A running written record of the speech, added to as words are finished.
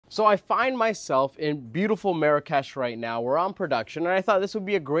So I find myself in beautiful Marrakesh right now. We're on production, and I thought this would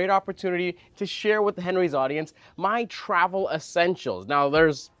be a great opportunity to share with the Henry's audience my travel essentials. Now,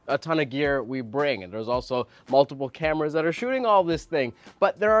 there's a ton of gear we bring, and there's also multiple cameras that are shooting all this thing,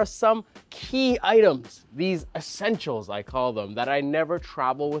 but there are some key items, these essentials I call them, that I never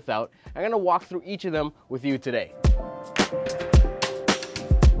travel without. I'm gonna walk through each of them with you today.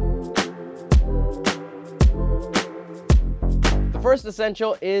 First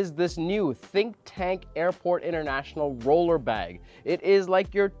essential is this new Think Tank Airport International roller bag. It is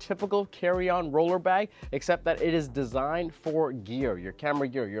like your typical carry-on roller bag, except that it is designed for gear, your camera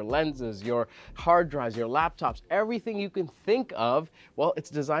gear, your lenses, your hard drives, your laptops, everything you can think of. Well, it's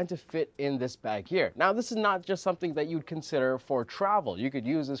designed to fit in this bag here. Now, this is not just something that you'd consider for travel. You could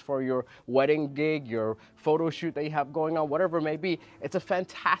use this for your wedding gig, your photo shoot that you have going on, whatever it may be. It's a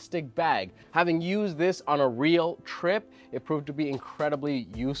fantastic bag. Having used this on a real trip, it proved to be incredibly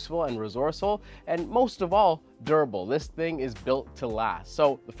useful and resourceful, and most of all, durable. This thing is built to last.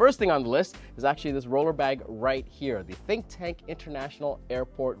 So the first thing on the list is actually this roller bag right here, the Think Tank International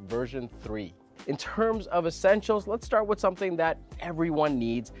Airport version 3. In terms of essentials, let's start with something that everyone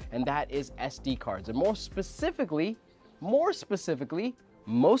needs, and that is SD cards. And more specifically,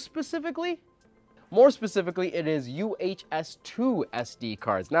 it is UHS-2 SD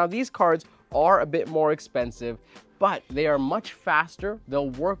cards. Now, these cards are a bit more expensive, but they are much faster.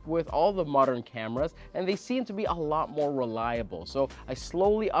 They'll work with all the modern cameras, and they seem to be a lot more reliable. So I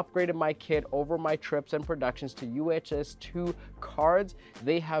slowly upgraded my kit over my trips and productions to UHS-2 cards.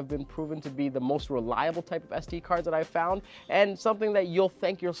 They have been proven to be the most reliable type of SD cards that I've found, and something that you'll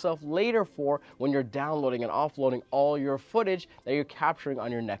thank yourself later for when you're downloading and offloading all your footage that you're capturing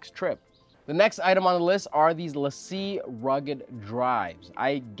on your next trip. The next item on the list are these LaCie rugged drives.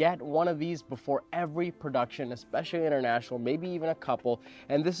 I get one of these before every production, especially international, maybe even a couple,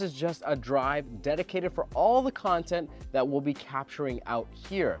 and this is just a drive dedicated for all the content that we'll be capturing out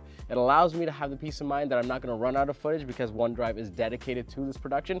here. It allows me to have the peace of mind that I'm not going to run out of footage because one drive is dedicated to this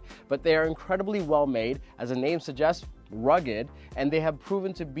production, but they are incredibly well made, as the name suggests, rugged, and they have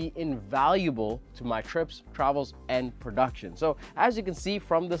proven to be invaluable to my trips, travels, and production. So as you can see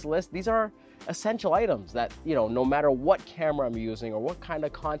from this list, these are essential items that, no matter what camera I'm using or what kind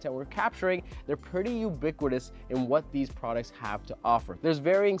of content we're capturing, they're pretty ubiquitous in what these products have to offer. There's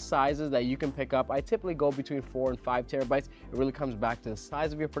varying sizes that you can pick up. I typically go between 4 and 5 terabytes. It really comes back to the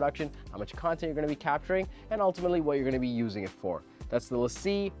size of your production, how much content you're going to be capturing, and ultimately what you're going to be using it for. That's the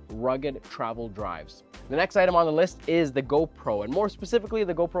LaCie rugged travel drives. The next item on the list is the GoPro, and more specifically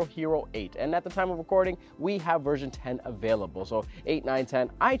the GoPro Hero 8. And at the time of recording, we have version 10 available. So 8, 9, 10.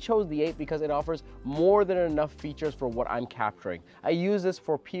 I chose the 8 because it offers more than enough features for what I'm capturing. I use this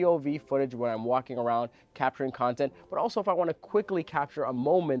for POV footage when I'm walking around capturing content, but also if I want to quickly capture a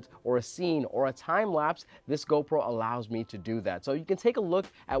moment or a scene or a time lapse, this GoPro allows me to do that. So you can take a look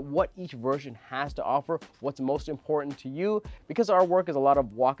at what each version has to offer, what's most important to you. Because our work is a lot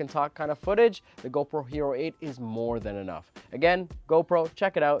of walk and talk kind of footage, the GoPro Hero 8 is more than enough. Again, GoPro,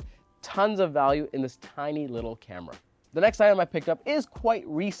 check it out. Tons of value in this tiny little camera. The next item I picked up is quite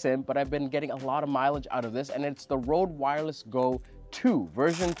recent, but I've been getting a lot of mileage out of this, and it's the Rode Wireless Go 2,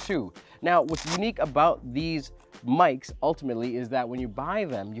 version 2. Now, what's unique about these mics ultimately is that when you buy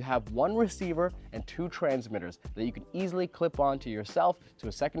them, you have one receiver and 2 transmitters that you can easily clip onto yourself to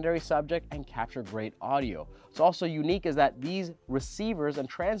a secondary subject and capture great audio. What's also unique is that these receivers and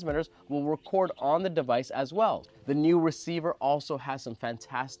transmitters will record on the device as well. The new receiver also has some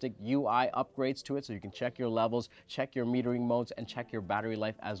fantastic UI upgrades to it, so you can check your levels, check your metering modes, and check your battery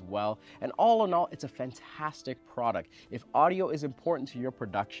life as well. And all in all, it's a fantastic product. If audio is important to your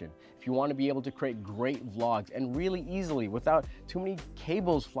production, if you want to be able to create great vlogs and really easily without too many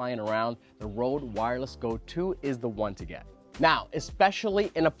cables flying around, the Rode Wireless Go 2 is the one to get. Now,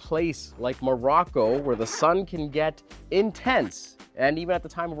 especially in a place like Morocco where the sun can get intense, and even at the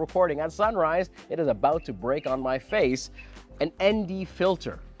time of recording at sunrise, it is about to break on my face, an ND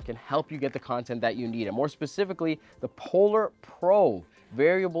filter can help you get the content that you need, and more specifically, the Polar Pro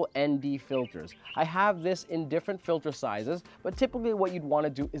variable ND filters. I have this in different filter sizes, but typically what you'd want to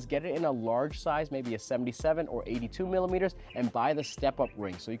do is get it in a large size, maybe a 77 or 82 millimeters, and buy the step-up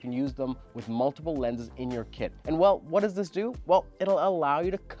ring so you can use them with multiple lenses in your kit. And well, what does this do? Well, it'll allow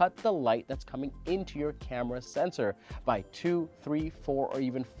you to cut the light that's coming into your camera sensor by 2, 3, 4, or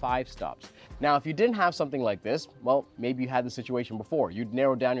even 5 stops. Now, if you didn't have something like this, well, maybe you had the situation before. You'd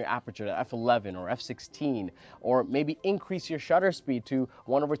narrow down your aperture to f11 or f16, or maybe increase your shutter speed to to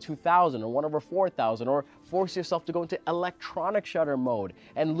 1/2000 or 1/4000, or force yourself to go into electronic shutter mode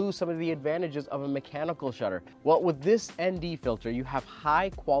and lose some of the advantages of a mechanical shutter. Well, with this ND filter, you have high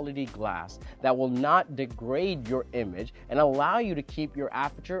quality glass that will not degrade your image and allow you to keep your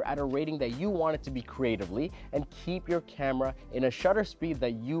aperture at a rating that you want it to be creatively and keep your camera in a shutter speed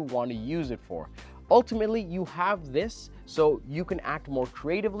that you want to use it for. Ultimately, you have this so you can act more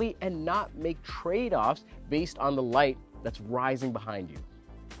creatively and not make trade-offs based on the light that's rising behind you,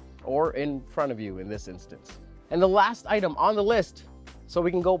 or in front of you in this instance. And the last item on the list, so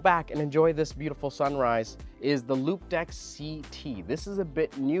we can go back and enjoy this beautiful sunrise, is the Loupedeck CT. This is a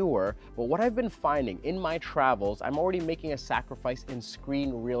bit newer, but what I've been finding in my travels, I'm already making a sacrifice in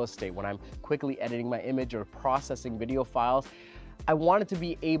screen real estate when I'm quickly editing my image or processing video files. I wanted to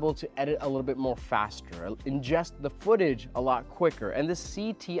be able to edit a little bit more faster, ingest the footage a lot quicker, and this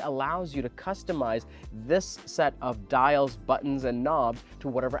CT allows you to customize this set of dials, buttons, and knobs to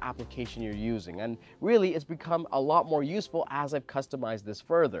whatever application you're using. And really, it's become a lot more useful as I've customized this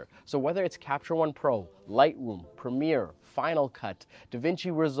further. So whether it's Capture One Pro, Lightroom, Premiere, Final Cut,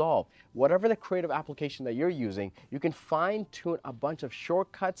 DaVinci Resolve, whatever the creative application that you're using, you can fine-tune a bunch of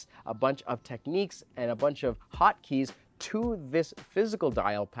shortcuts, a bunch of techniques, and a bunch of hotkeys to this physical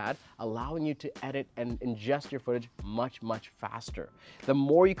dial pad, allowing you to edit and ingest your footage much faster. The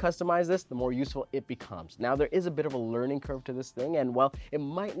more you customize this, the more useful it becomes. Now, there is a bit of a learning curve to this thing, and well, it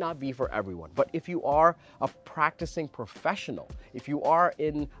might not be for everyone, but if you are a practicing professional, if you are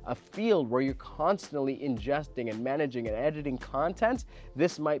in a field where you're constantly ingesting and managing and editing content,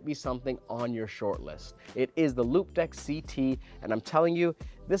 this might be something on your short list. It is the Loupedeck CT, and I'm telling you,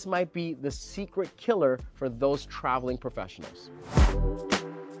 this might be the secret killer for those traveling professionals.